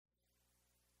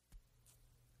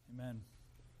Amen.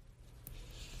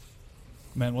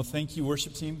 Amen. Well, thank you,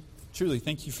 worship team. Truly,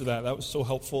 thank you for that. That was so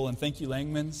helpful. And thank you,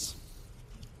 Langmans.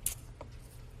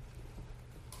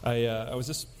 I was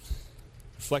just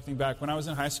reflecting back. When I was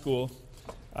in high school,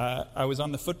 I was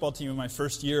on the football team in my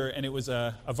first year, and it was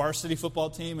a varsity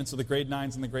football team, and so the grade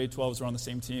 9s and the grade 12s were on the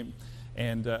same team.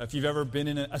 And if you've ever been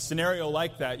in a scenario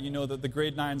like that, you know that the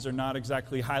grade 9s are not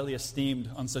exactly highly esteemed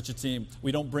on such a team.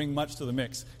 We don't bring much to the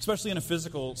mix, especially in a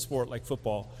physical sport like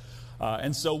football.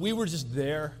 And so we were just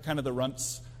there, kind of the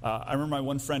runts. I remember my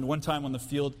one friend, one time on the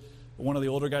field, one of the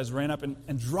older guys ran up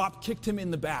and drop-kicked him in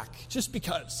the back, just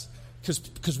because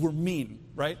we're mean,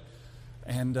 right?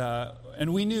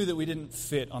 And we knew that we didn't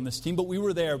fit on this team, but we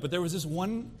were there. But there was this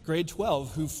one grade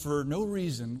 12 who, for no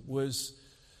reason, was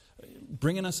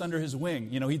bringing us under his wing.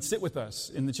 You know, he'd sit with us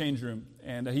in the change room,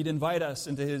 and he'd invite us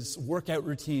into his workout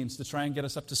routines to try and get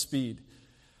us up to speed.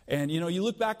 And, you know, you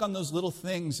look back on those little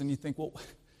things and you think, well,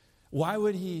 why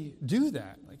would he do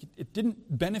that? Like, it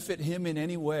didn't benefit him in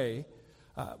any way,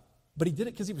 but he did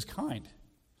it because he was kind.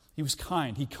 He was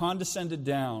kind. He condescended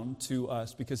down to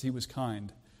us because he was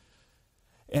kind.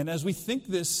 And as we think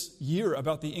this year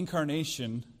about the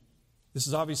incarnation, this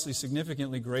is obviously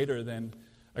significantly greater than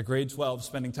a grade 12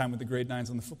 spending time with the grade 9s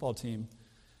on the football team.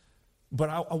 But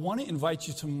I want to invite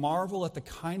you to marvel at the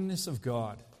kindness of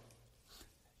God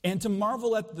and to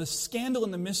marvel at the scandal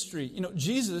and the mystery. You know,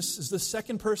 Jesus is the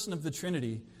second person of the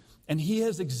Trinity, and he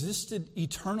has existed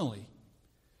eternally.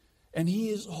 And he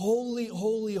is holy,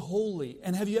 holy, holy.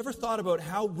 And have you ever thought about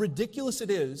how ridiculous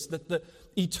it is that the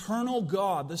eternal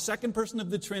God, the second person of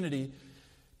the Trinity,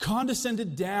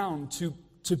 condescended down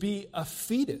to be a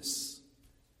fetus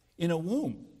in a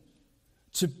womb,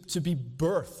 to be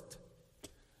birthed,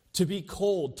 to be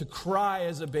cold, to cry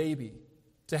as a baby,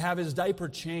 to have his diaper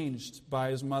changed by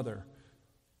his mother,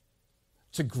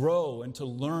 to grow and to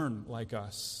learn like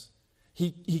us.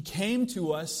 He came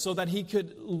to us so that he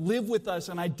could live with us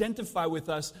and identify with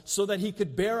us, so that he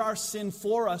could bear our sin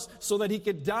for us, so that he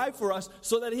could die for us,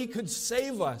 so that he could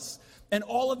save us. And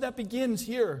all of that begins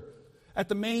here at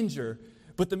the manger.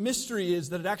 But the mystery is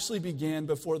that it actually began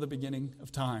before the beginning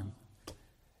of time.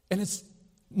 And it's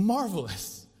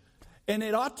marvelous. And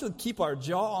it ought to keep our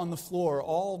jaw on the floor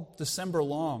all December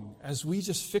long as we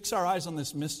just fix our eyes on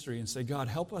this mystery and say, God,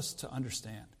 help us to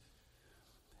understand.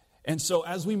 And so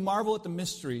as we marvel at the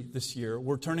mystery this year,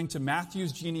 we're turning to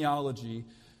Matthew's genealogy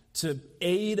to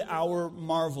aid our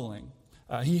marveling.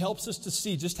 He helps us to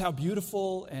see just how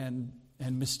beautiful and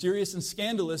mysterious and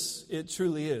scandalous it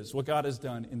truly is, what God has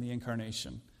done in the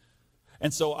incarnation.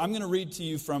 And so I'm going to read to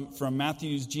you from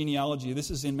Matthew's genealogy. This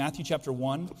is in Matthew chapter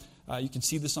 1. You can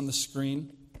see this on the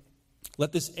screen.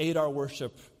 Let this aid our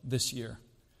worship this year.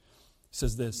 It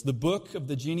says this: the book of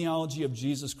the genealogy of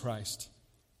Jesus Christ,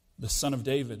 the son of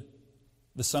David,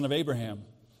 the son of Abraham.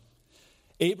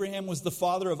 Abraham was the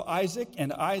father of Isaac,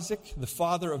 and Isaac the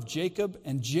father of Jacob,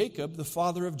 and Jacob the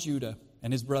father of Judah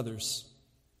and his brothers.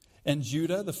 And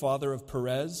Judah the father of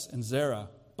Perez and Zerah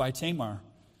by Tamar.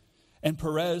 And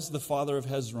Perez the father of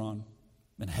Hezron.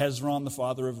 And Hezron the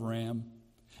father of Ram.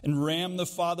 And Ram the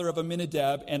father of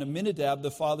Amminadab. And Amminadab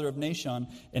the father of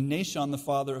Nahshon. And Nahshon the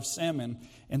father of Salmon.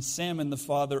 And Salmon the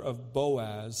father of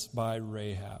Boaz by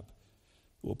Rahab.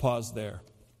 We'll pause there.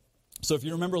 So if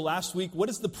you remember last week, what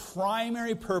is the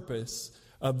primary purpose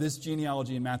of this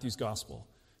genealogy in Matthew's gospel?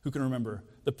 Who can remember?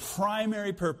 The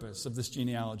primary purpose of this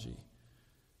genealogy.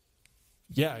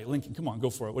 Yeah, Lincoln, come on, go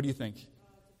for it. What do you think? To prove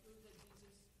that Jesus was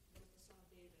the son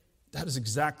of David. That is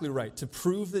exactly right. To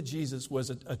prove that Jesus was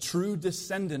a true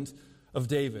descendant of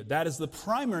David. That is the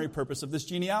primary purpose of this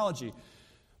genealogy.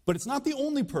 But it's not the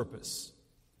only purpose.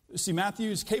 See,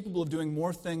 Matthew is capable of doing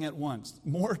more thing at once.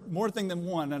 More thing than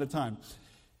one at a time.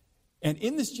 And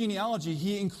in this genealogy,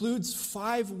 he includes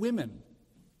 5 women.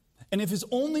 And if his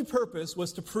only purpose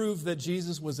was to prove that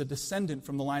Jesus was a descendant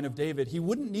from the line of David, he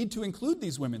wouldn't need to include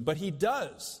these women, but he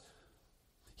does.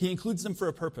 He includes them for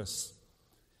a purpose.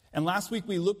 And last week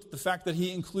we looked at the fact that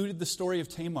he included the story of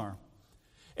Tamar.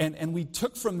 And we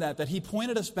took from that he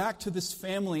pointed us back to this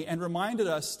family and reminded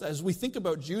us, as we think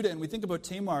about Judah and we think about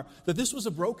Tamar, that this was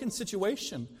a broken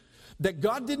situation. That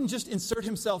God didn't just insert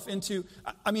himself into,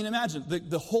 imagine,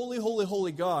 the holy, holy,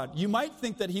 holy God. You might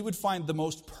think that he would find the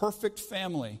most perfect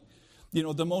family,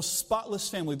 the most spotless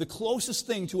family, the closest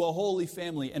thing to a holy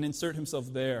family, and insert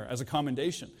himself there as a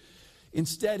commendation.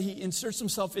 Instead, he inserts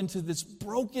himself into this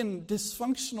broken,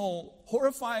 dysfunctional,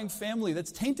 horrifying family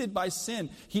that's tainted by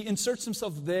sin. He inserts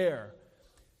himself there.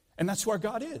 And that's who our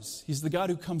God is. He's the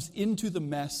God who comes into the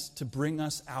mess to bring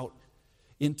us out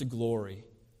into glory.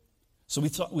 So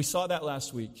we saw that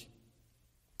last week.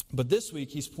 But this week,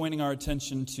 he's pointing our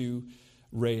attention to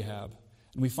Rahab.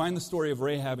 And we find the story of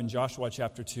Rahab in Joshua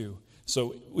chapter 2.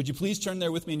 So would you please turn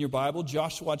there with me in your Bible,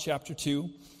 Joshua chapter 2.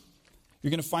 You're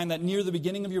going to find that near the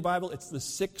beginning of your Bible. It's the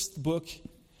 6th book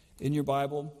in your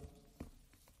Bible.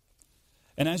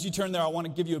 And as you turn there, I want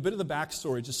to give you a bit of the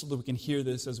backstory just so that we can hear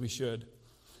this as we should.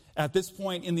 At this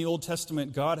point in the Old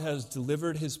Testament, God has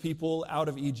delivered his people out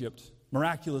of Egypt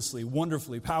miraculously,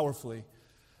 wonderfully, powerfully.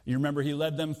 You remember he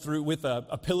led them through with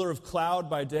a pillar of cloud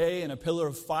by day and a pillar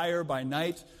of fire by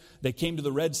night. They came to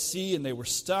the Red Sea and they were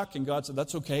stuck, and God said,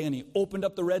 that's okay. And he opened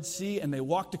up the Red Sea and they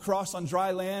walked across on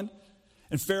dry land.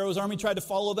 And Pharaoh's army tried to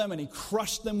follow them and he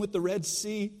crushed them with the Red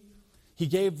Sea. He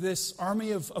gave this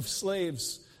army of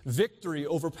slaves victory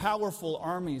over powerful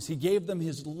armies. He gave them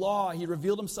his law. He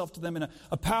revealed himself to them in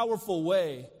a powerful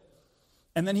way.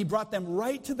 And then he brought them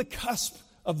right to the cusp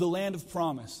of the land of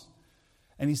promise.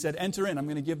 And he said, enter in, I'm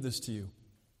going to give this to you.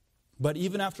 But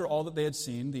even after all that they had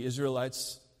seen, the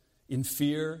Israelites, in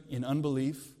fear, in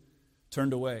unbelief,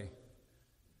 turned away.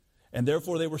 And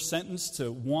therefore they were sentenced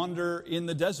to wander in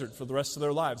the desert for the rest of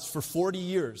their lives. For 40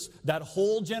 years, that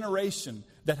whole generation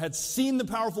that had seen the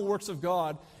powerful works of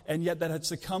God and yet that had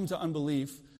succumbed to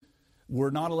unbelief were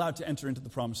not allowed to enter into the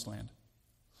promised land.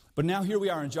 But now here we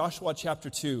are in Joshua chapter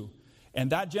 2,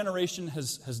 and that generation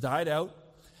has died out.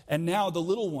 And now the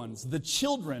little ones, the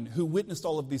children who witnessed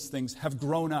all of these things, have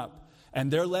grown up. And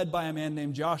they're led by a man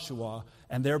named Joshua,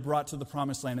 and they're brought to the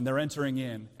promised land, and they're entering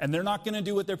in. And they're not going to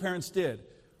do what their parents did,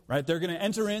 right? They're going to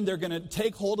enter in, they're going to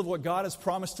take hold of what God has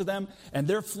promised to them, and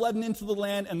they're flooding into the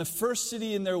land, and the first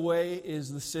city in their way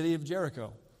is the city of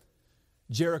Jericho.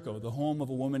 Jericho, the home of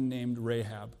a woman named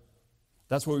Rahab.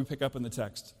 That's where we pick up in the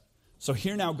text. So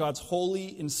hear now God's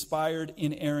holy, inspired,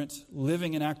 inerrant,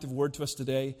 living and active word to us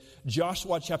today.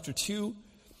 Joshua chapter 2,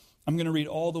 I'm going to read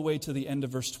all the way to the end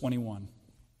of verse 21.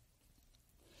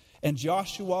 And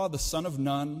Joshua, the son of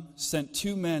Nun, sent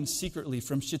 2 men secretly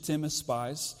from Shittim as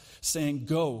spies, saying,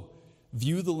 go,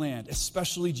 view the land,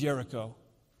 especially Jericho.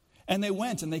 And they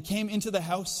went, and they came into the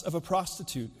house of a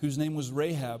prostitute, whose name was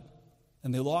Rahab,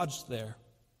 and they lodged there.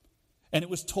 And it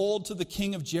was told to the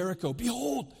king of Jericho,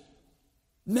 behold,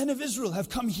 men of Israel have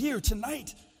come here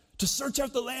tonight to search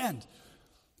out the land.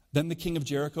 Then the king of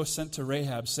Jericho sent to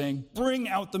Rahab, saying, bring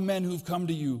out the men who've come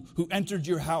to you, who entered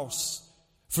your house,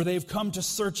 for they have come to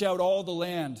search out all the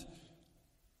land.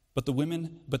 But the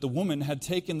woman had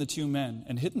taken the 2 men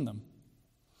and hidden them.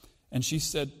 And she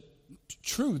said,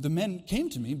 true, the men came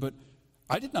to me, but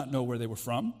I did not know where they were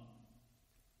from.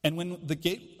 And when the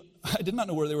gate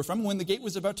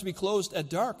was about to be closed at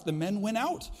dark, the men went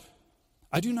out.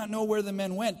 I do not know where the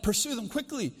men went. Pursue them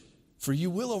quickly, for you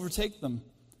will overtake them.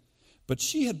 But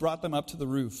she had brought them up to the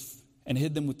roof and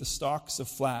hid them with the stalks of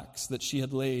flax that she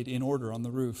had laid in order on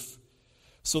the roof.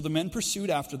 So the men pursued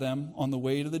after them on the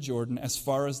way to the Jordan as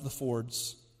far as the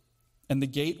fords. And the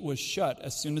gate was shut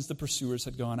as soon as the pursuers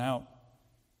had gone out.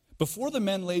 Before the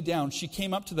men lay down, she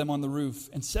came up to them on the roof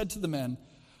and said to the men,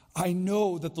 I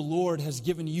know that the Lord has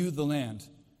given you the land,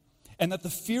 and that the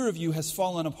fear of you has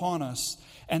fallen upon us,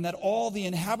 and that all the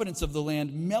inhabitants of the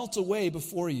land melt away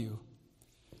before you.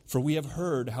 For we have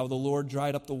heard how the Lord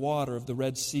dried up the water of the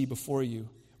Red Sea before you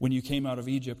when you came out of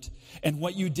Egypt, and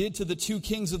what you did to the 2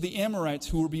 kings of the Amorites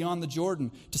who were beyond the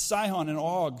Jordan, to Sihon and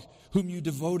Og, whom you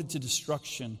devoted to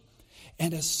destruction.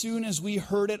 And as soon as we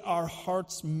heard it, our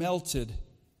hearts melted.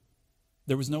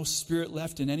 There was no spirit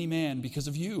left in any man because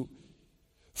of you.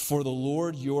 For the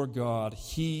Lord your God,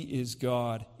 he is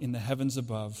God in the heavens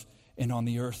above and on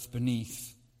the earth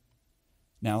beneath.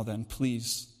 Now then,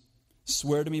 please,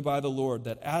 swear to me by the Lord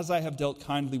that as I have dealt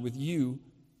kindly with you,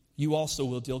 you also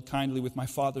will deal kindly with my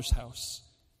father's house.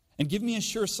 And give me a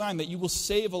sure sign that you will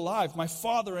save alive my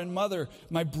father and mother,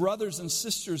 my brothers and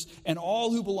sisters, and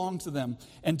all who belong to them,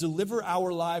 and deliver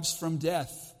our lives from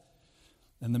death.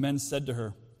 And the men said to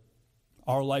her,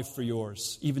 our life for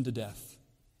yours, even to death.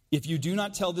 If you do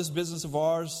not tell this business of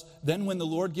ours, then when the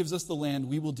Lord gives us the land,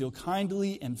 we will deal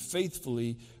kindly and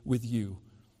faithfully with you.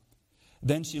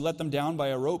 Then she let them down by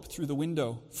a rope through the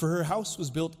window, for her house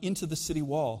was built into the city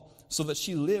wall, so that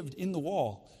she lived in the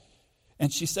wall.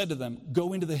 And she said to them,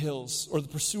 go into the hills, or the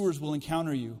pursuers will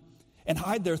encounter you, and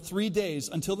hide there 3 days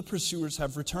until the pursuers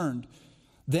have returned.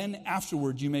 Then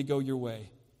afterward you may go your way.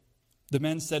 The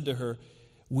men said to her,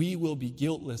 we will be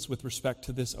guiltless with respect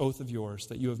to this oath of yours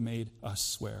that you have made us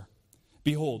swear.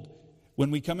 Behold, when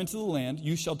we come into the land,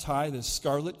 you shall tie this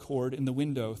scarlet cord in the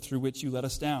window through which you let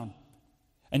us down.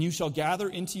 And you shall gather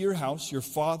into your house your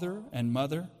father and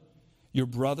mother, your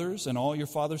brothers and all your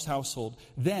father's household.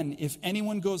 Then, if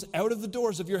anyone goes out of the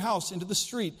doors of your house into the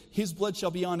street, his blood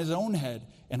shall be on his own head,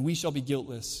 and we shall be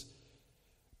guiltless.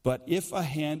 But if a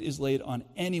hand is laid on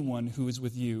anyone who is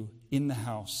with you in the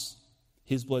house,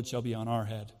 his blood shall be on our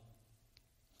head.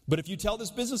 But if you tell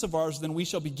this business of ours, then we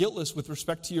shall be guiltless with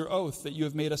respect to your oath that you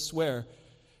have made us swear."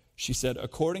 She said,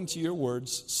 "According to your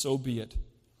words, so be it."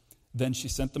 Then she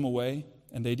sent them away,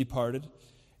 and they departed,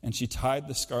 and she tied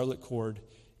the scarlet cord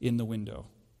in the window.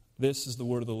 This is the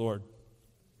word of the Lord.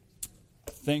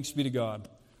 Thanks be to God.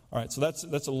 All right, so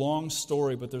that's a long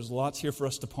story, but there's lots here for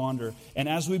us to ponder. And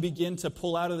as we begin to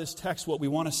pull out of this text what we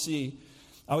want to see,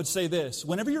 I would say this.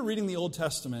 Whenever you're reading the Old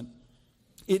Testament,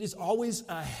 it is always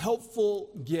a helpful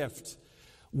gift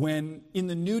when in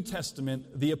the New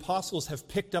Testament the apostles have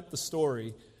picked up the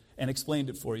story and explained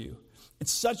it for you. And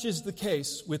such is the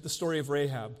case with the story of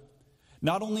Rahab.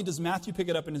 Not only does Matthew pick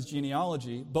it up in his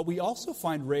genealogy, but we also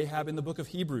find Rahab in the book of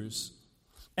Hebrews.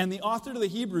 And the author of the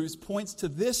Hebrews points to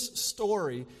this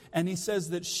story, and he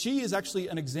says that she is actually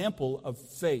an example of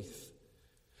faith.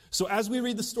 So as we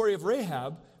read the story of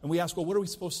Rahab, and we ask, well, what are we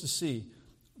supposed to see?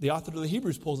 The author of the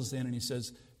Hebrews pulls us in, and he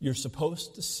says, you're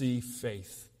supposed to see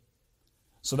faith.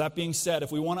 So that being said,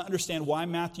 if we want to understand why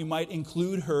Matthew might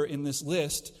include her in this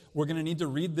list, we're going to need to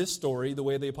read this story the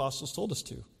way the apostles told us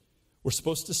to. We're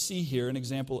supposed to see here an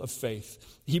example of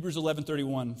faith. Hebrews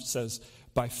 11:31 says,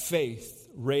 "By faith,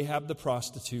 Rahab the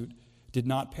prostitute did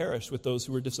not perish with those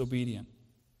who were disobedient,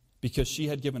 because she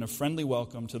had given a friendly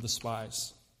welcome to the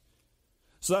spies."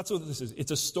 So that's what this is.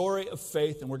 It's a story of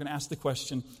faith, and we're going to ask the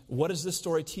question, what does this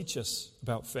story teach us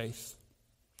about faith?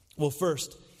 Well,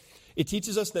 first, it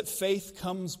teaches us that faith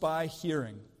comes by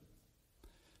hearing.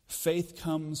 Faith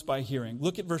comes by hearing.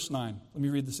 Look at verse 9. Let me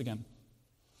read this again.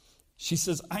 She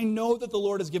says, "I know that the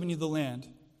Lord has given you the land,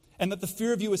 and that the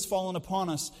fear of you has fallen upon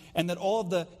us, and that all of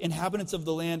the inhabitants of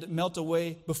the land melt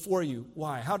away before you."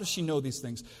 Why? How does she know these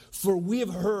things? "For we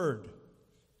have heard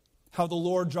how the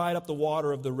Lord dried up the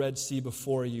water of the Red Sea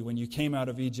before you when you came out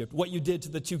of Egypt, what you did to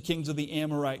the two kings of the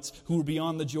Amorites who were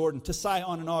beyond the Jordan, to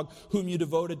Sihon and Og, whom you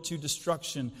devoted to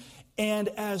destruction. And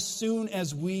as soon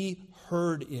as we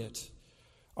heard it,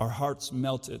 our hearts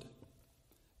melted.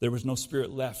 There was no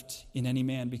spirit left in any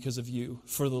man because of you.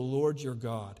 For the Lord your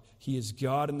God, He is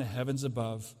God in the heavens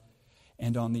above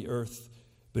and on the earth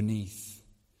beneath.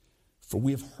 For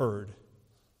we have heard."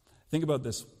 Think about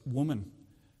this woman,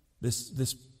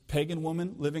 this pagan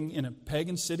woman living in a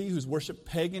pagan city who's worshiped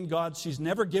pagan gods. She's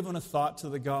never given a thought to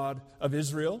the God of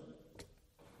Israel.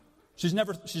 She's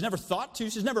never thought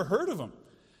to. She's never heard of him.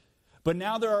 But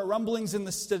now there are rumblings in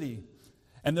the city,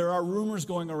 and there are rumors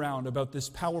going around about this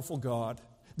powerful God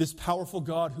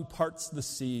who parts the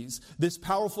seas, this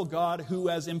powerful God who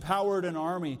has empowered an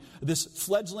army, this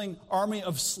fledgling army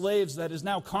of slaves that is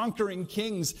now conquering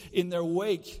kings in their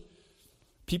wake.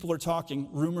 People are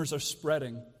talking, rumors are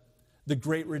spreading, the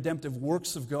great redemptive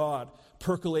works of God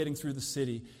percolating through the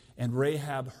city, and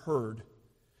Rahab heard,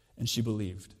 and she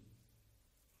believed.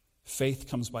 Faith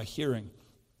comes by hearing.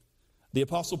 The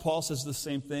Apostle Paul says the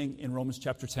same thing in Romans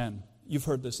chapter 10. You've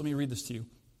heard this. Let me read this to you.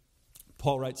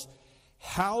 Paul writes,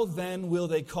 "How then will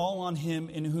they call on him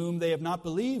in whom they have not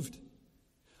believed?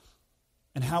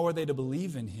 And how are they to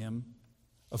believe in him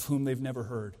of whom they've never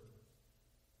heard?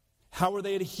 How are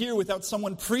they to hear without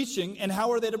someone preaching? And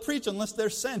how are they to preach unless they're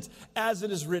sent? As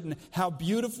it is written, how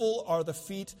beautiful are the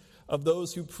feet of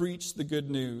those who preach the good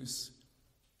news."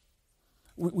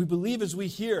 We believe as we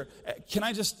hear. Can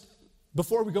I just,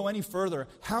 before we go any further,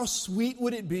 how sweet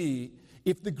would it be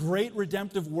if the great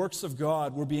redemptive works of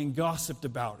God were being gossiped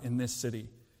about in this city?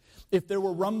 If there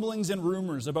were rumblings and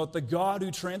rumors about the God who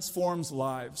transforms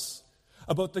lives,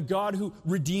 about the God who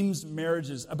redeems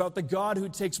marriages, about the God who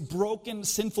takes broken,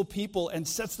 sinful people and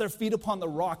sets their feet upon the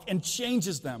rock and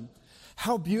changes them,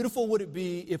 how beautiful would it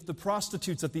be if the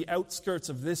prostitutes at the outskirts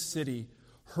of this city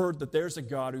heard that there's a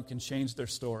God who can change their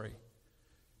story?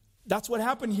 That's what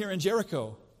happened here in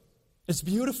Jericho. It's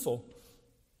beautiful.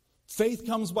 Faith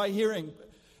comes by hearing.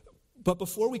 But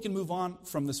before we can move on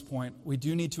from this point, we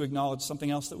do need to acknowledge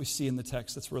something else that we see in the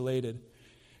text that's related.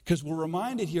 Because we're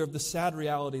reminded here of the sad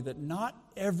reality that not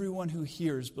everyone who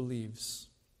hears believes.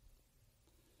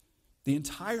 The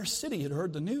entire city had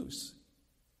heard the news.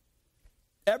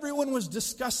 Everyone was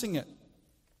discussing it.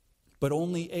 But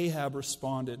only Ahab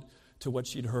responded to what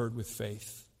she'd heard with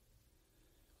faith.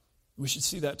 We should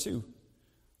see that too.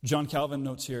 John Calvin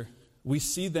notes here, "We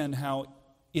see then how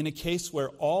in a case where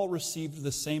all received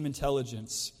the same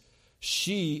intelligence,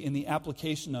 she, in the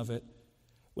application of it,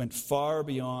 went far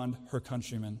beyond her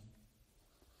countrymen."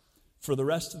 For the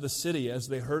rest of the city, as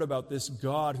they heard about this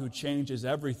God who changes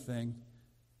everything,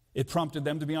 it prompted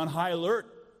them to be on high alert,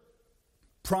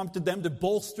 prompted them to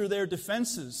bolster their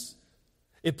defenses.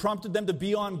 It prompted them to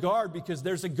be on guard because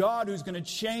there's a God who's going to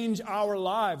change our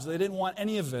lives. They didn't want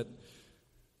any of it.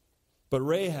 But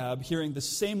Rahab, hearing the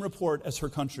same report as her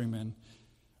countrymen,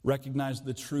 recognized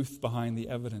the truth behind the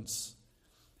evidence.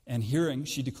 And hearing,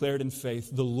 she declared in faith,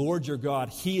 "The Lord your God,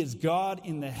 He is God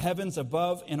in the heavens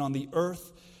above and on the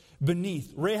earth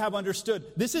beneath." Rahab understood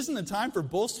this isn't the time for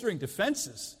bolstering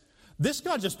defenses. This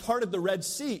God just parted the Red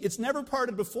Sea. It's never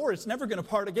parted before. It's never going to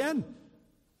part again.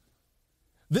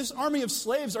 This army of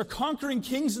slaves are conquering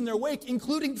kings in their wake,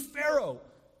 including Pharaoh.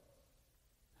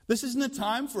 This isn't a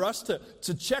time for us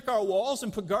to check our walls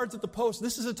and put guards at the post.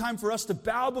 This is a time for us to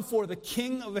bow before the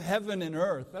King of heaven and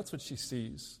earth. That's what she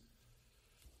sees.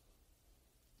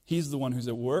 He's the one who's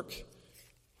at work.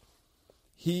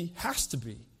 He has to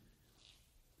be.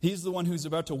 He's the one who's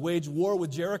about to wage war with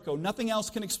Jericho. Nothing else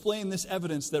can explain this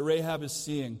evidence that Rahab is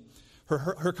seeing.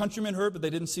 Her countrymen heard, but they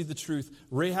didn't see the truth.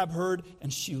 Rahab heard,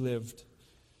 and she lived.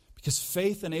 Because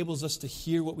faith enables us to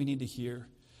hear what we need to hear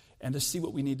and to see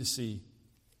what we need to see.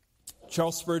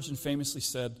 Charles Spurgeon famously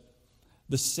said,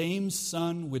 "The same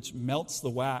sun which melts the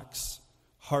wax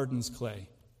hardens clay.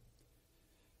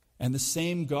 And the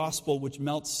same gospel which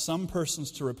melts some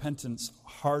persons to repentance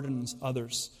hardens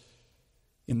others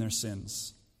in their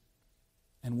sins."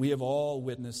 And we have all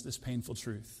witnessed this painful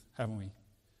truth, haven't we?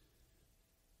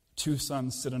 Two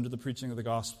sons sit under the preaching of the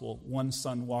gospel. One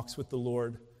son walks with the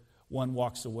Lord. One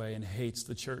walks away and hates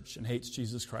the church and hates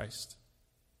Jesus Christ.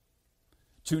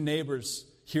 Two neighbors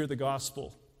hear the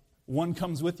gospel. One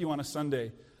comes with you on a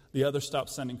Sunday. The other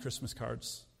stops sending Christmas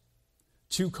cards.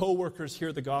 Two co-workers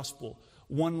hear the gospel.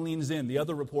 One leans in. The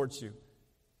other reports you.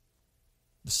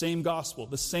 The same gospel,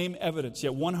 the same evidence.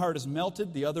 Yet one heart is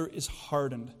melted. The other is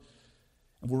hardened.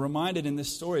 And we're reminded in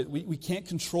this story that we can't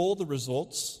control the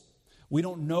results. We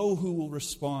don't know who will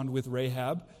respond with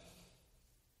Rahab.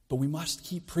 But we must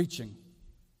keep preaching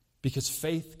because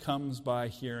faith comes by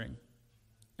hearing.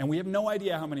 And we have no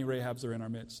idea how many Rahabs are in our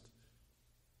midst.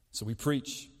 So we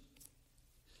preach.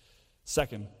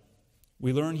 Second,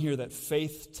 we learn here that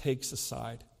faith takes a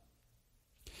side.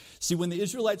 See, when the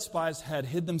Israelite spies had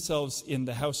hid themselves in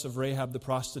the house of Rahab the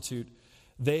prostitute,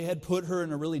 they had put her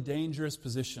in a really dangerous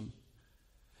position.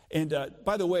 And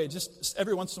by the way, just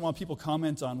every once in a while people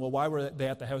comment on, well, why were they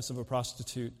at the house of a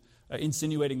prostitute?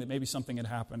 Insinuating that maybe something had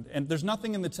happened. And there's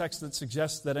nothing in the text that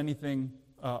suggests that anything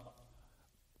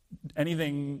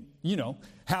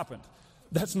happened.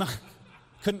 That's not,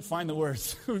 couldn't find the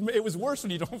words. It was worse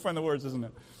when you don't find the words, isn't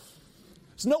it?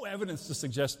 There's no evidence to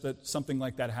suggest that something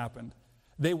like that happened.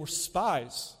 They were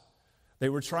spies. They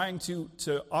were trying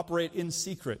to operate in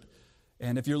secret.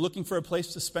 And if you're looking for a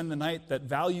place to spend the night that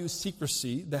values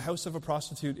secrecy, the house of a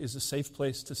prostitute is a safe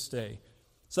place to stay.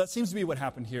 So that seems to be what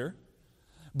happened here.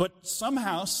 But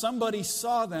somehow somebody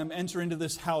saw them enter into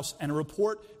this house, and a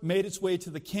report made its way to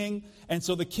the king. And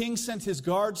so the king sent his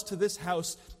guards to this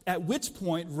house, at which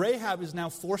point Rahab is now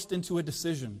forced into a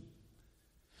decision.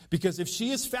 Because if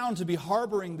she is found to be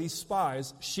harboring these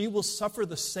spies, she will suffer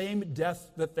the same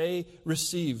death that they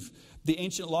receive. The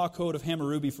ancient law code of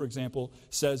Hammurabi, for example,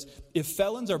 says, if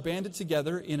felons are banded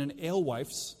together in an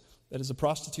alewife's, that is a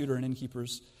prostitute or an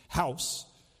innkeeper's, house,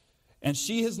 and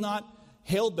she has not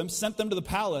hailed them, sent them to the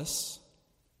palace,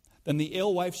 then the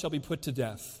alewife shall be put to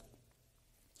death.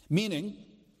 Meaning,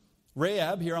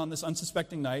 Rahab, here on this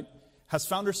unsuspecting night, has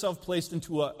found herself placed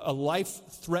into a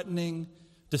life-threatening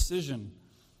decision.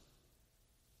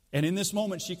 And in this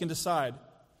moment, she can decide,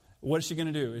 what is she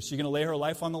going to do? Is she going to lay her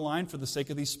life on the line for the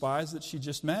sake of these spies that she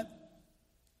just met?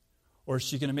 Or is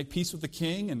she going to make peace with the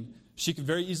king? And she could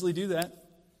very easily do that.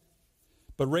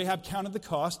 But Rahab counted the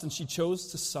cost, and she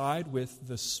chose to side with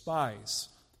the spies.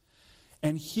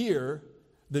 And here,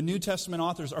 the New Testament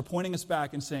authors are pointing us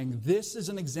back and saying, this is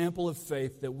an example of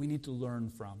faith that we need to learn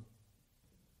from.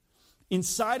 In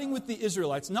siding with the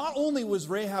Israelites, not only was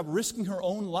Rahab risking her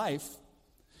own life,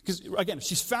 because again, if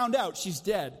she's found out, she's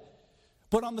dead.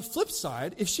 But on the flip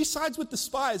side, if she sides with the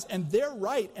spies and they're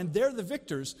right and they're the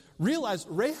victors, realize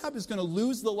Rahab is going to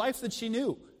lose the life that she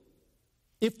knew.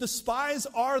 If the spies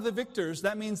are the victors,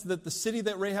 that means that the city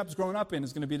that Rahab's grown up in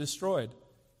is going to be destroyed.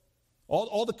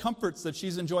 All the comforts that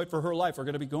she's enjoyed for her life are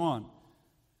going to be gone.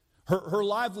 Her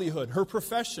livelihood, her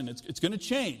profession, it's going to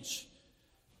change.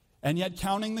 And yet,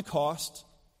 counting the cost,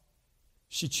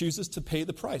 she chooses to pay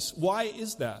the price. Why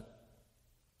is that?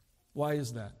 Why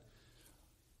is that?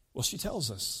 Well, she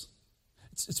tells us.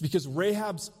 It's because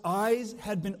Rahab's eyes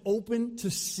had been opened to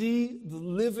see the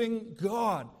living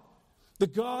God, the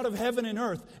God of heaven and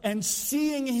earth. And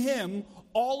seeing him,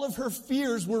 all of her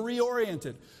fears were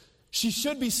reoriented. She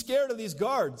should be scared of these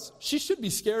guards. She should be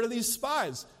scared of these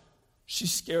spies.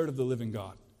 She's scared of the living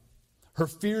God. Her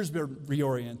fears were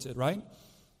reoriented, right?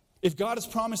 If God has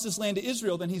promised this land to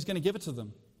Israel, then he's going to give it to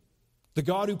them. The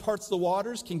God who parts the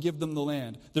waters can give them the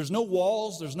land. There's no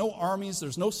walls, there's no armies,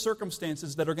 there's no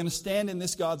circumstances that are going to stand in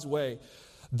this God's way.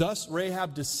 Thus,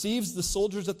 Rahab deceives the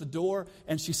soldiers at the door,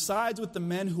 and she sides with the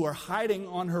men who are hiding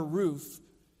on her roof,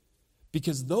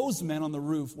 because those men on the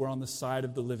roof were on the side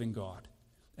of the living God.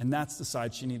 And that's the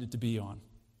side she needed to be on.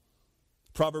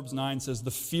 Proverbs 9 says,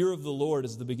 "The fear of the Lord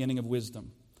is the beginning of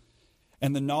wisdom,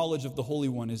 and the knowledge of the Holy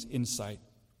One is insight."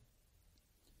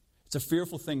 It's a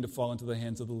fearful thing to fall into the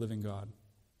hands of the living God.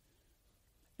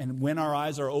 And when our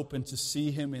eyes are open to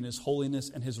see him in his holiness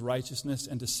and his righteousness,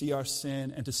 and to see our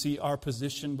sin and to see our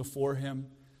position before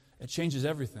him, it changes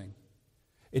everything.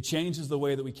 It changes the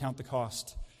way that we count the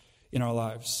cost in our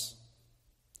lives.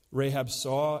 Rahab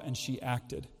saw and she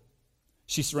acted.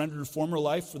 She surrendered her former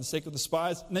life for the sake of the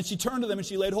spies, and then she turned to them and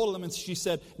she laid hold of them and she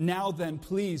said, "Now then,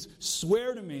 please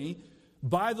swear to me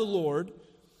by the Lord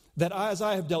that as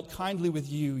I have dealt kindly with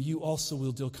you, you also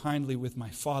will deal kindly with my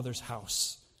father's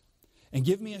house. And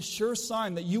give me a sure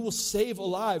sign that you will save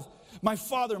alive my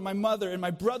father, my mother, and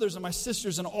my brothers and my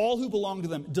sisters and all who belong to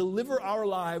them. Deliver our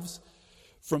lives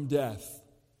from death."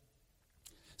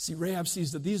 See, Rahab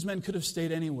sees that these men could have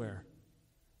stayed anywhere,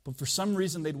 but for some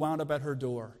reason they'd wound up at her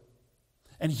door.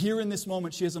 And here in this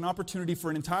moment, she has an opportunity for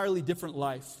an entirely different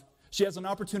life. She has an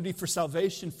opportunity for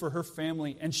salvation for her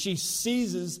family, and she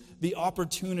seizes the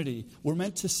opportunity. We're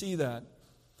meant to see that.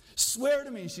 "Swear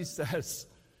to me," she says.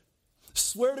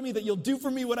 "Swear to me that you'll do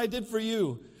for me what I did for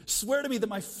you. Swear to me that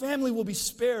my family will be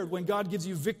spared when God gives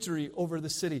you victory over the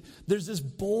city." There's this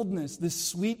boldness, this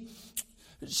sweet,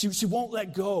 she won't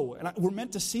let go. And we're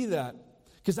meant to see that,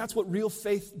 because that's what real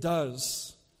faith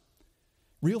does.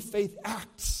 Real faith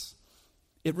acts.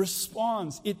 It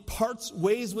responds. It parts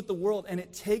ways with the world, and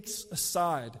it takes a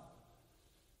side.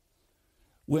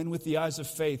 When with the eyes of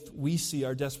faith, we see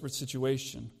our desperate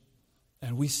situation,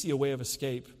 and we see a way of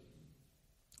escape,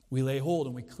 we lay hold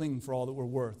and we cling for all that we're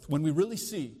worth. When we really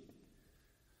see,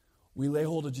 we lay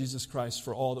hold of Jesus Christ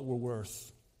for all that we're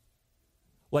worth.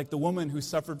 Like the woman who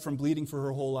suffered from bleeding for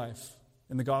her whole life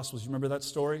in the Gospels. You remember that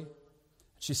story?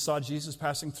 She saw Jesus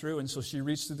passing through, and so she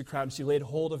reached through the crowd and she laid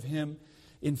hold of him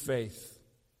in faith.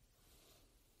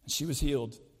 And she was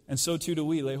healed. And so too do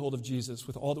we lay hold of Jesus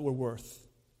with all that we're worth.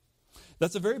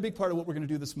 That's a very big part of what we're going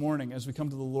to do this morning as we come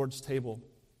to the Lord's table.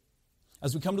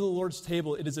 As we come to the Lord's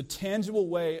table, it is a tangible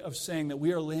way of saying that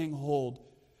we are laying hold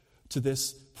to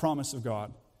this promise of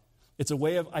God. It's a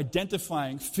way of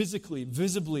identifying physically,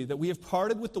 visibly, that we have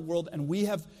parted with the world and we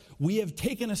have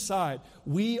taken a side.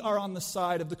 We are on the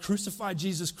side of the crucified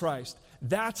Jesus Christ.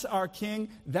 That's our King.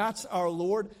 That's our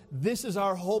Lord. This is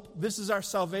our hope. This is our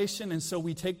salvation. And so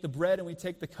we take the bread and we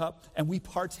take the cup and we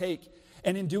partake.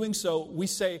 And in doing so, we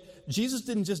say, Jesus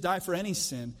didn't just die for any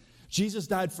sin. Jesus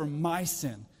died for my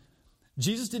sin.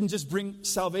 Jesus didn't just bring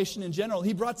salvation in general.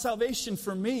 He brought salvation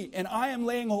for me. And I am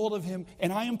laying hold of him.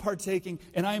 And I am partaking.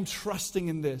 And I am trusting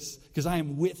in this because I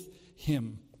am with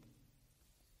him.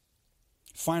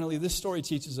 Finally, this story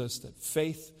teaches us that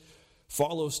faith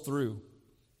follows through.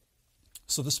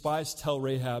 So the spies tell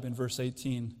Rahab in verse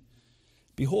 18,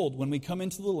 "Behold, when we come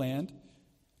into the land,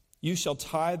 you shall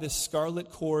tie this scarlet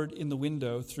cord in the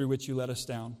window through which you let us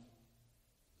down.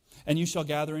 And you shall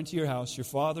gather into your house your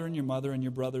father and your mother and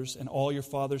your brothers and all your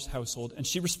father's household." And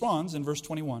she responds in verse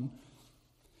 21,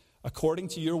 "According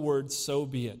to your word, so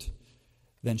be it."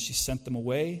 Then she sent them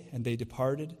away, and they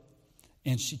departed,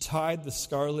 and she tied the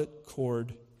scarlet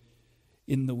cord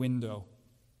in the window.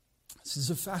 This is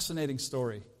a fascinating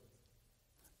story.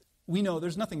 We know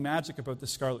there's nothing magic about the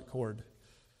scarlet cord.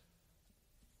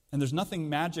 And there's nothing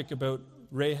magic about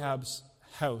Rahab's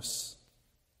house.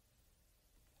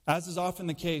 As is often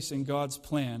the case in God's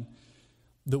plan,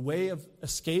 the way of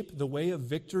escape, the way of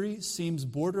victory seems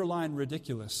borderline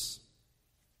ridiculous.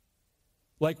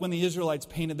 Like when the Israelites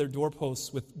painted their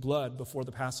doorposts with blood before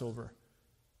the Passover.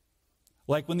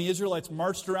 Like when the Israelites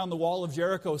marched around the wall of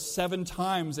Jericho 7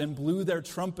 times and blew their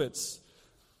trumpets.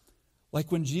 Like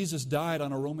when Jesus died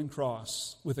on a Roman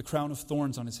cross with a crown of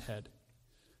thorns on his head.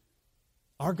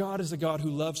 Our God is a God who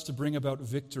loves to bring about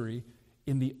victory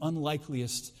in the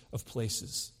unlikeliest of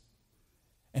places.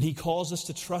 And he calls us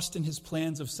to trust in his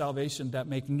plans of salvation that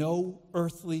make no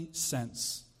earthly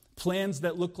sense. Plans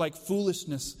that look like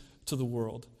foolishness to the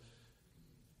world.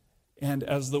 And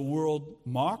as the world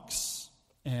mocks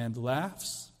and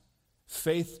laughs,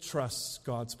 faith trusts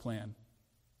God's plan.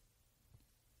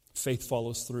 Faith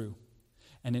follows through.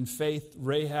 And in faith,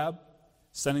 Rahab,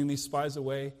 sending these spies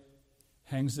away,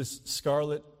 hangs this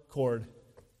scarlet cord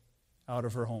out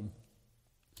of her home.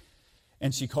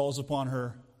 And she calls upon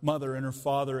her mother and her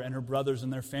father and her brothers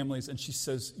and their families, and she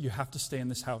says, you have to stay in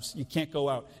this house. You can't go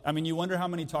out. I mean, you wonder how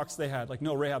many talks they had. Like,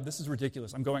 no, Rahab, this is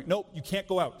ridiculous. I'm going, nope, you can't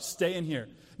go out. Stay in here.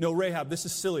 No, Rahab, this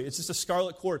is silly. It's just a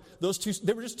scarlet cord. Those two,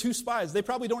 they were just two spies. They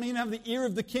probably don't even have the ear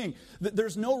of the king.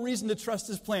 There's no reason to trust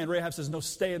his plan. Rahab says, no,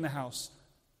 stay in the house.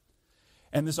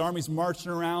 And this army's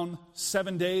marching around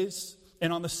 7 days,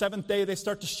 and on the seventh day they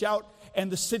start to shout,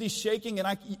 and the city's shaking,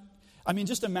 and I mean,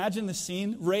 just imagine the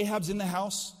scene. Rahab's in the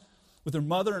house with her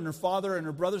mother and her father and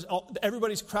her brothers.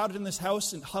 Everybody's crowded in this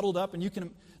house and huddled up,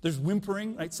 and there's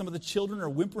whimpering, right? Some of the children are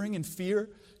whimpering in fear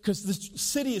because the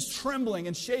city is trembling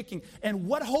and shaking. And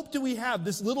what hope do we have?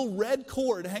 This little red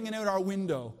cord hanging out our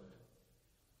window.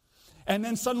 And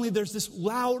then suddenly there's this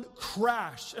loud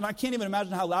crash, and I can't even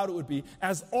imagine how loud it would be,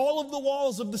 as all of the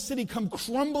walls of the city come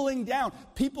crumbling down.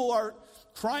 People are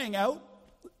crying out.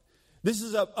 This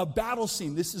is a battle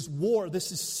scene. This is war.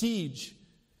 This is siege.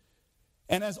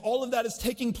 And as all of that is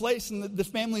taking place and the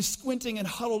family's squinting and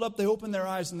huddled up, they open their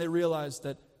eyes and they realize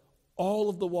that all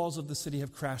of the walls of the city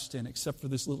have crashed in except for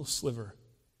this little sliver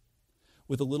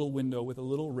with a little window with a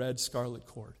little red scarlet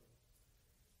cord.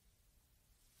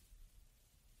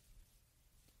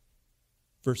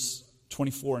 Verse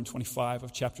 24 and 25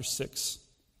 of chapter 6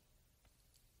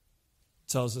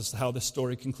 tells us how this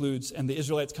story concludes. And the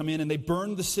Israelites come in and they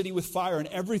burn the city with fire and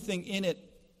everything in it.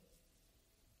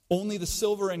 Only the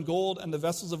silver and gold and the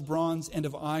vessels of bronze and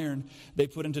of iron they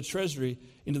put into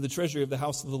the treasury of the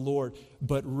house of the Lord.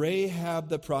 But Rahab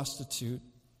the prostitute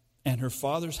and her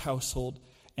father's household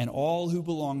and all who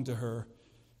belonged to her,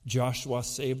 Joshua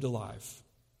saved alive.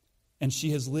 And she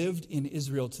has lived in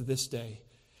Israel to this day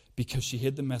because she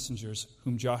hid the messengers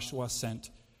whom Joshua sent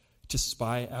to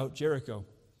spy out Jericho.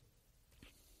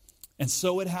 And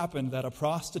so it happened that a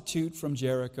prostitute from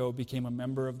Jericho became a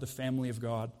member of the family of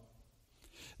God.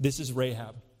 This is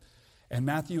Rahab. And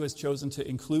Matthew has chosen to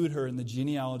include her in the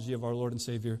genealogy of our Lord and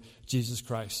Savior, Jesus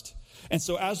Christ. And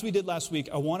so as we did last week,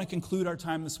 I want to conclude our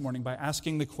time this morning by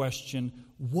asking the question,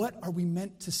 what are we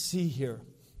meant to see here?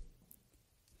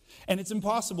 And it's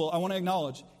impossible, I want to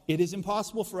acknowledge, it is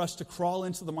impossible for us to crawl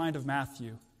into the mind of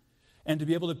Matthew and to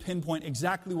be able to pinpoint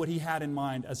exactly what he had in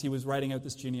mind as he was writing out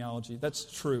this genealogy. That's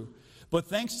true. But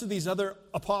thanks to these other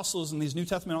apostles and these New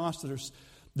Testament authors,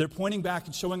 they're pointing back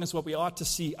and showing us what we ought to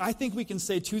see. I think we can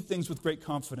say two things with great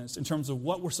confidence in terms of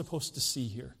what we're supposed to see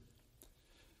here.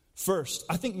 First,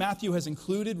 I think Matthew has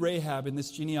included Rahab in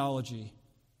this genealogy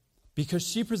because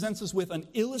she presents us with an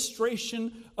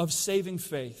illustration of saving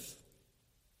faith.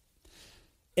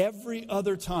 Every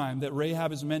other time that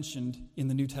Rahab is mentioned in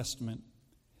the New Testament,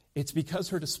 it's because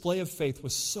her display of faith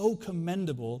was so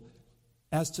commendable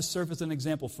as to serve as an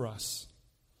example for us.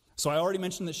 So I already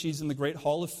mentioned that she's in the great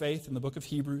hall of faith in the book of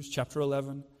Hebrews, chapter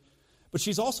 11. But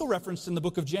she's also referenced in the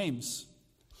book of James.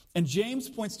 And James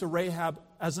points to Rahab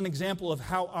as an example of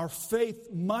how our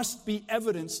faith must be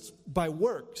evidenced by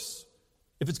works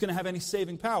if it's going to have any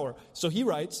saving power. So he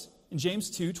writes in James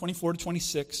 2, 24 to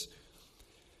 26,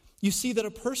 you see that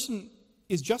a person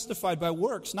is justified by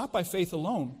works, not by faith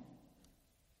alone.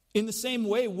 In the same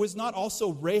way, was not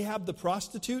also Rahab the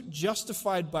prostitute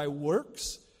justified by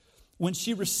works when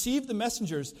she received the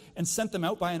messengers and sent them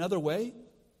out by another way?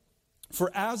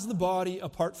 For as the body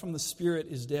apart from the spirit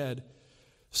is dead,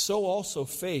 so also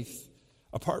faith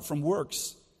apart from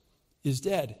works is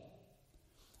dead.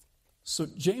 So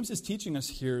James is teaching us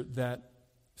here that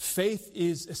faith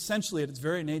is essentially at its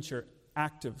very nature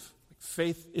active.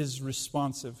 Faith is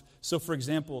responsive. So for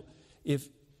example, if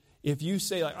you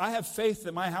say, like, I have faith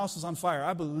that my house is on fire,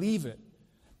 I believe it,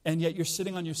 and yet you're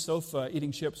sitting on your sofa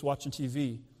eating chips, watching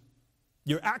TV,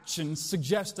 your actions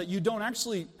suggest that you don't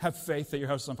actually have faith that your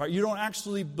house is on fire. You don't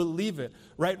actually believe it,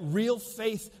 right? Real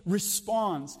faith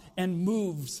responds and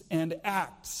moves and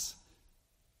acts.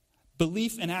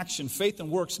 Belief and action, faith and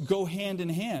works go hand in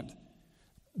hand.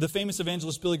 The famous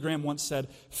evangelist Billy Graham once said,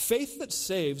 faith that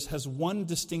saves has one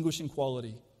distinguishing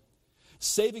quality.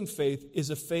 Saving faith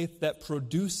is a faith that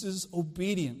produces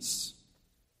obedience.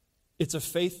 It's a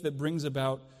faith that brings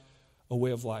about a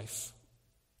way of life.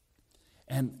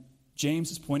 And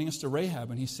James is pointing us to Rahab,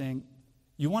 and he's saying,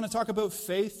 you want to talk about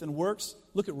faith and works?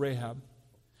 Look at Rahab.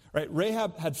 Right?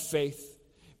 Rahab had faith,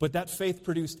 but that faith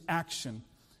produced action.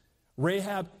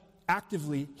 Rahab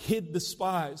actively hid the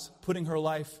spies, putting her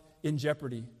life in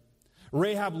jeopardy.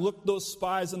 Rahab looked those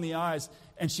spies in the eyes,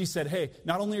 and she said, hey,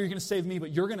 not only are you going to save me,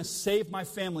 but you're going to save my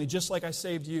family just like I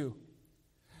saved you.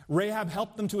 Rahab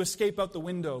helped them to escape out the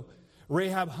window.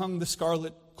 Rahab hung the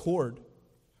scarlet cord.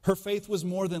 Her faith was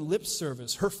more than lip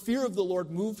service. Her fear of the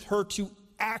Lord moved her to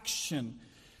action.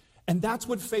 And that's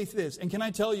what faith is. And can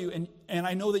I tell you, and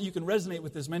I know that you can resonate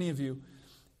with this, many of you,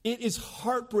 It is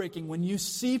heartbreaking when you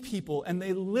see people and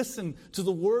they listen to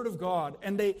the Word of God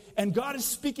and God is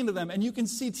speaking to them and you can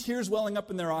see tears welling up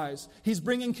in their eyes. He's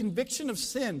bringing conviction of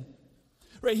sin.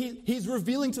 Right? He's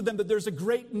revealing to them that there's a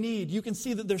great need. You can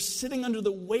see that they're sitting under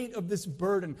the weight of this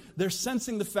burden. They're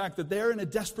sensing the fact that they're in a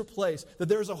desperate place, that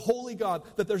there's a holy God,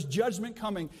 that there's judgment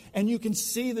coming, and you can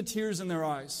see the tears in their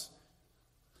eyes.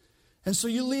 And so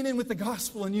you lean in with the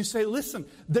gospel and you say, listen,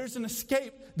 there's an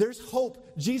escape, there's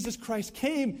hope. Jesus Christ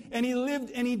came and He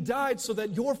lived and He died so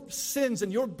that your sins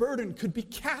and your burden could be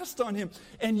cast on Him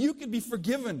and you could be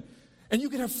forgiven. And you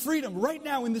can have freedom right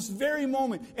now in this very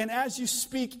moment. And as you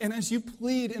speak and as you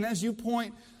plead and as you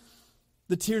point,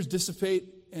 the tears dissipate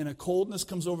and a coldness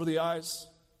comes over the eyes.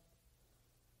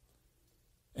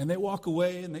 And they walk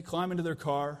away and they climb into their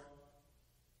car,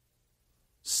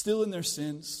 still in their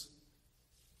sins,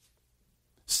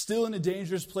 still in a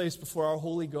dangerous place before our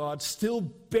holy God, still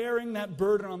bearing that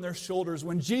burden on their shoulders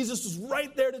when Jesus was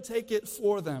right there to take it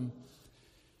for them.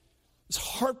 It's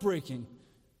heartbreaking.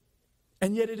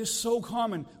 And yet it is so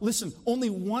common. Listen, only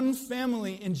one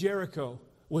family in Jericho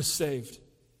was saved.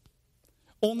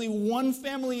 Only one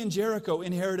family in Jericho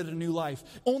inherited a new life.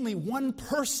 Only one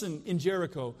person in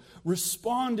Jericho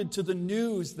responded to the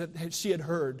news that she had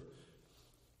heard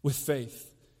with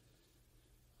faith.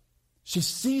 She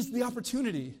seized the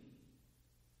opportunity.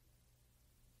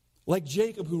 Like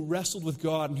Jacob, who wrestled with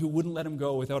God and who wouldn't let him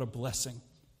go without a blessing.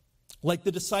 Like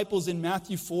the disciples in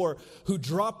Matthew 4 who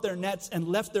dropped their nets and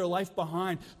left their life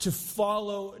behind to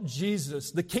follow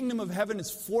Jesus. The kingdom of heaven is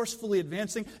forcefully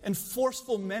advancing, and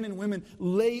forceful men and women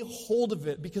lay hold of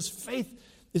it because faith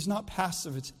is not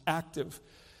passive, it's active.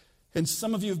 And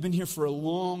some of you have been here for a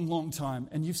long, long time,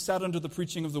 and you've sat under the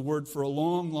preaching of the word for a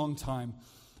long, long time.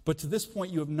 But to this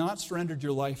point, you have not surrendered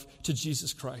your life to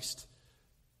Jesus Christ.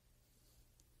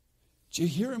 Do you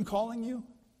hear Him calling you?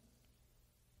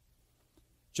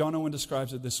 John Owen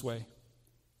describes it this way.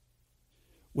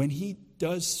 When He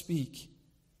does speak,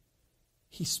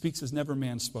 He speaks as never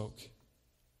man spoke.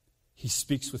 He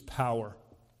speaks with power.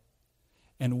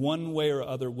 And one way or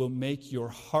other will make your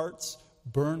hearts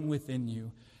burn within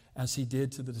you as He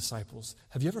did to the disciples.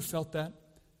 Have you ever felt that?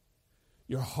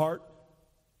 Your heart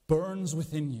burns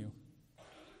within you.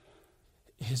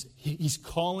 He's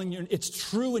calling you. It's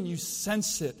true and you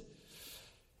sense it.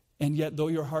 And yet, though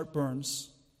your heart burns,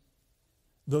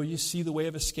 though you see the way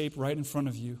of escape right in front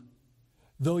of you,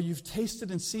 though you've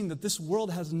tasted and seen that this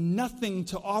world has nothing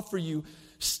to offer you,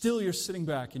 still you're sitting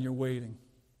back and you're waiting.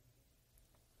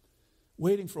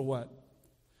 Waiting for what?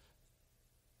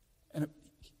 And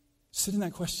sitting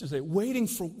that question today, waiting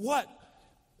for what?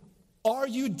 Are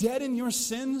you dead in your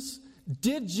sins?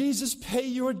 Did Jesus pay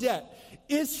your debt?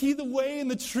 Is He the way and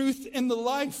the truth and the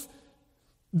life?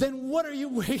 Then what are you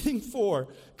waiting for?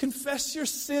 Confess your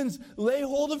sins. Lay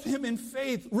hold of Him in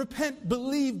faith. Repent,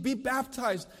 believe, be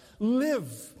baptized.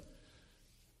 Live.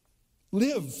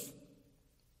 Live.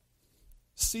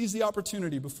 Seize the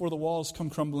opportunity before the walls come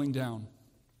crumbling down.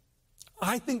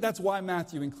 I think that's why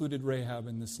Matthew included Rahab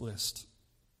in this list.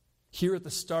 Here at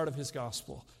the start of his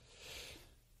gospel.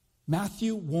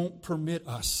 Matthew won't permit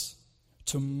us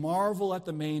to marvel at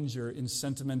the manger in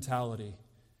sentimentality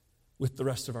with the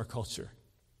rest of our culture.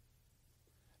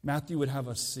 Matthew would have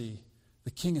us see the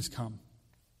King has come.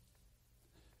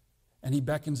 And He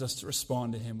beckons us to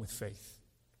respond to Him with faith.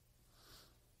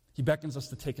 He beckons us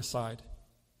to take a side.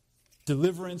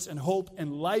 Deliverance and hope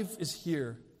and life is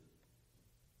here.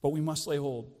 But we must lay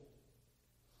hold.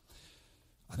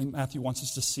 I think Matthew wants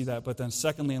us to see that. But then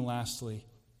secondly and lastly,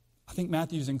 I think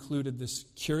Matthew's included this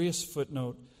curious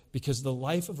footnote because the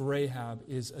life of Rahab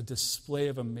is a display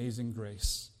of amazing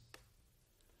grace.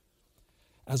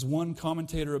 As one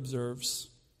commentator observes,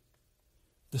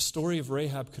 the story of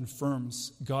Rahab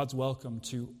confirms God's welcome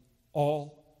to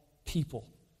all people,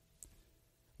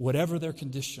 whatever their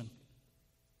condition.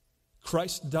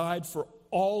 Christ died for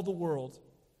all the world,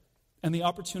 and the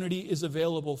opportunity is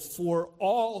available for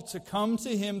all to come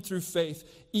to Him through faith,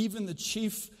 even the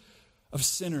chief of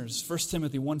sinners. 1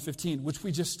 Timothy 1:15, which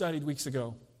we just studied weeks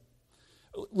ago.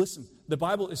 Listen, the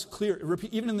Bible is clear.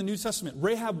 Even in the New Testament,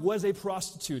 Rahab was a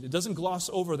prostitute. It doesn't gloss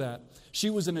over that. She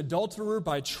was an adulterer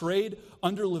by trade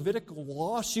under Levitical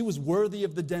law. She was worthy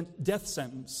of the death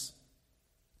sentence.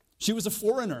 She was a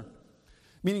foreigner,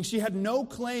 meaning she had no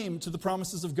claim to the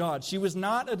promises of God. She was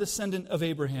not a descendant of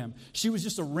Abraham. She was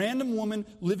just a random woman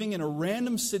living in a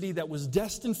random city that was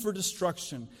destined for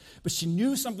destruction. But she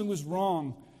knew something was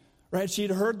wrong, right? She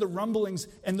had heard the rumblings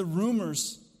and the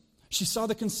rumors. She saw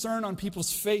the concern on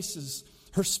people's faces.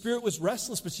 Her spirit was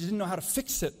restless, but she didn't know how to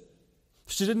fix it.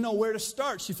 She didn't know where to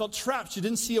start. She felt trapped. She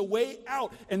didn't see a way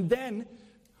out. And then,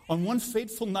 On one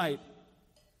fateful night,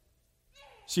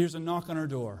 she hears a knock on her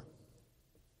door.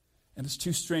 And it's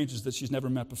two strangers that she's never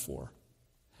met before.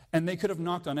 And they could have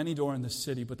knocked on any door in the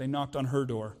city, but they knocked on her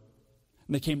door.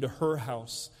 And they came to her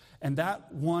house. And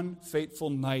that one fateful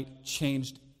night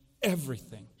changed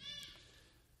everything.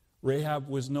 Rahab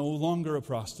was no longer a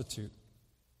prostitute.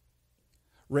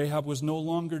 Rahab was no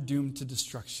longer doomed to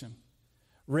destruction.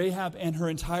 Rahab and her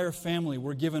entire family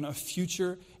were given a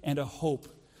future and a hope.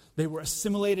 They were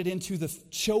assimilated into the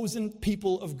chosen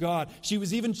people of God. She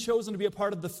was even chosen to be a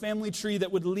part of the family tree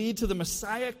that would lead to the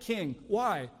Messiah King.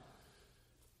 Why?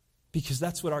 Because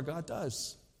that's what our God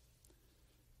does.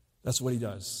 That's what He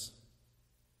does.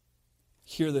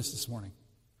 Hear this morning.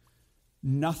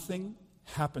 Nothing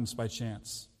happens by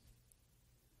chance.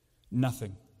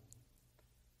 Nothing.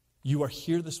 You are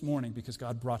here this morning because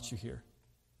God brought you here.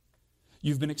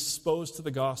 You've been exposed to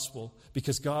the gospel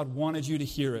because God wanted you to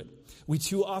hear it. We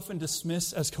too often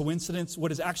dismiss as coincidence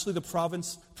what is actually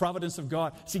the providence of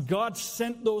God. See, God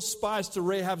sent those spies to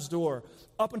Rahab's door.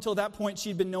 Up until that point,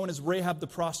 she'd been known as Rahab the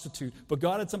prostitute. But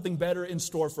God had something better in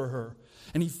store for her.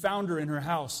 And He found her in her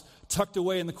house, tucked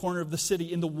away in the corner of the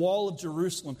city, in the wall of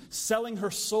Jerusalem, selling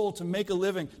her soul to make a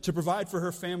living, to provide for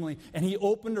her family. And He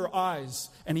opened her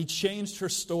eyes, and He changed her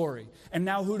story. And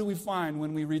now who do we find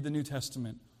when we read the New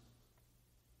Testament?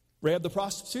 Rahab the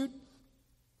prostitute?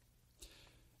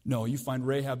 No, you find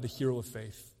Rahab the hero of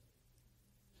faith.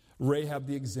 Rahab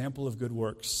the example of good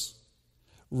works.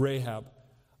 Rahab,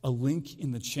 a link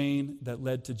in the chain that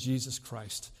led to Jesus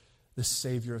Christ, the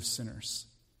Savior of sinners.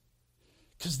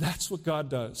 Because that's what God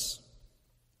does.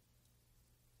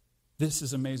 This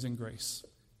is amazing grace.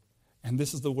 And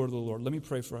this is the word of the Lord. Let me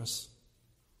pray for us.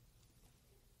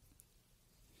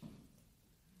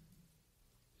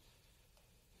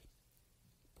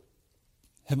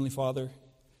 Heavenly Father,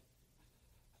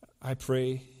 I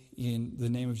pray in the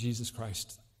name of Jesus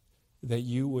Christ that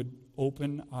you would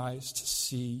open eyes to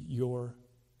see your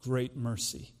great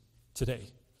mercy today.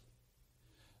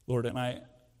 Lord, and I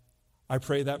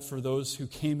pray that for those who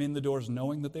came in the doors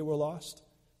knowing that they were lost,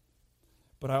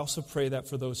 but I also pray that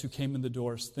for those who came in the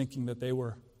doors thinking that they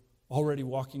were already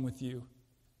walking with you,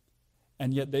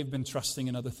 and yet they've been trusting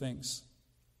in other things,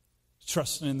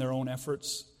 trusting in their own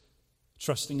efforts,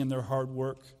 trusting in their hard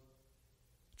work,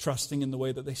 trusting in the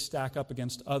way that they stack up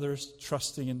against others,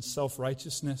 trusting in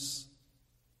self-righteousness,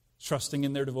 trusting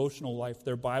in their devotional life,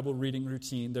 their Bible reading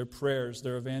routine, their prayers,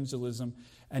 their evangelism,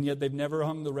 and yet they've never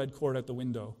hung the red cord at the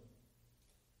window.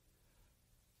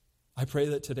 I pray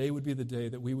that today would be the day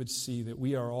that we would see that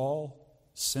we are all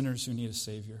sinners who need a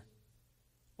Savior.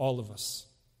 All of us.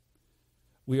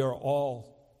 We are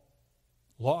all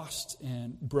lost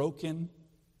and broken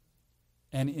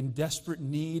and in desperate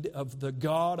need of the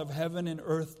God of heaven and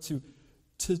earth to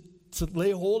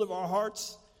lay hold of our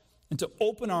hearts and to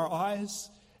open our eyes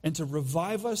and to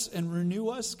revive us and renew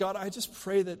us. God, I just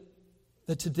pray that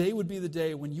today would be the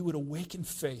day when you would awaken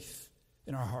faith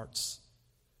in our hearts.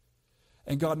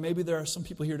 And God, maybe there are some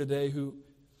people here today who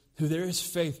there is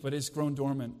faith, but it's grown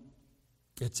dormant.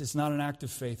 It's not an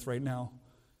active faith right now.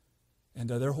 And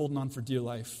they're holding on for dear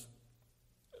life.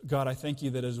 God, I thank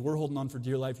you that as we're holding on for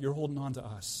dear life, you're holding on to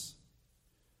us.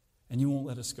 And you won't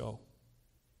let us go.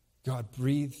 God,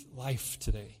 breathe life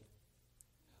today.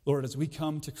 Lord, as we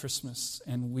come to Christmas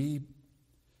and we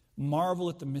marvel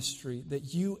at the mystery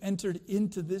that you entered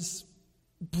into this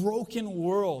broken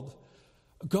world,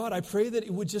 God, I pray that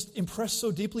it would just impress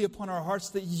so deeply upon our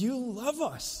hearts that you love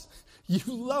us. You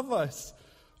love us.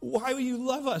 Why will you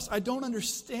love us? I don't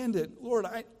understand it. Lord,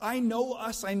 I know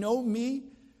us. I know me.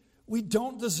 We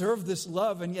don't deserve this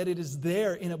love, and yet it is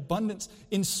there in abundance,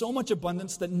 in so much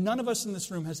abundance that none of us in this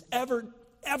room has ever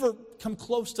come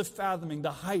close to fathoming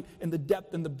the height and the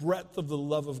depth and the breadth of the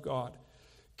love of God.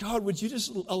 God, would you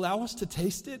just allow us to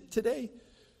taste it today?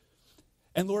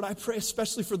 And Lord, I pray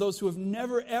especially for those who have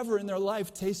never, ever in their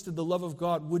life tasted the love of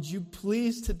God. Would you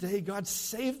please today, God,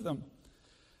 save them?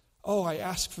 Oh, I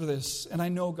ask for this, and I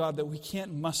know, God, that we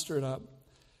can't muster it up.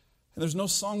 And there's no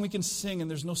song we can sing, and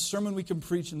there's no sermon we can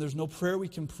preach, and there's no prayer we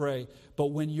can pray. But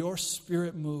when your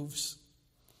Spirit moves,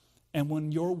 and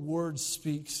when your word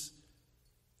speaks,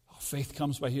 faith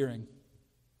comes by hearing.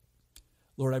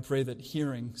 Lord, I pray that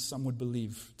hearing, some would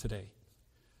believe today.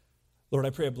 Lord, I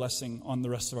pray a blessing on the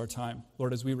rest of our time.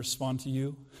 Lord, as we respond to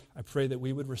you, I pray that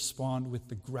we would respond with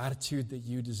the gratitude that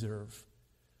you deserve.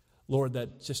 Lord,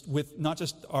 that just with not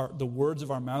just the words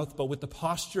of our mouth, but with the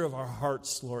posture of our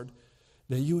hearts, Lord,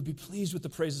 that you would be pleased with the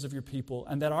praises of your people,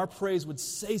 and that our praise would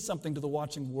say something to the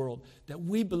watching world, that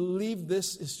we believe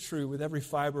this is true with every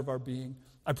fiber of our being.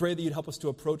 I pray that you'd help us to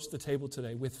approach the table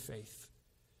today with faith.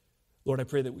 Lord, I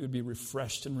pray that we would be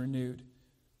refreshed and renewed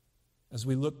as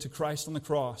we look to Christ on the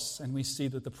cross and we see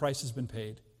that the price has been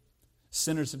paid.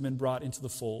 Sinners have been brought into the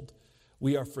fold.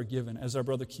 We are forgiven. As our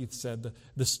brother Keith said,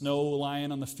 the snow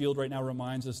lion on the field right now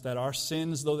reminds us that our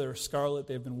sins, though they're scarlet,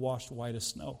 they've been washed white as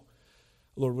snow.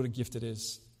 Lord, what a gift it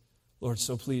is. Lord,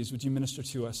 so please, would you minister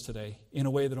to us today in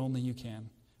a way that only you can?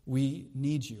 We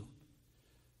need you.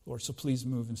 Lord, so please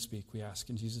move and speak, we ask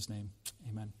in Jesus' name.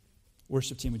 Amen.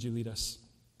 Worship team, would you lead us?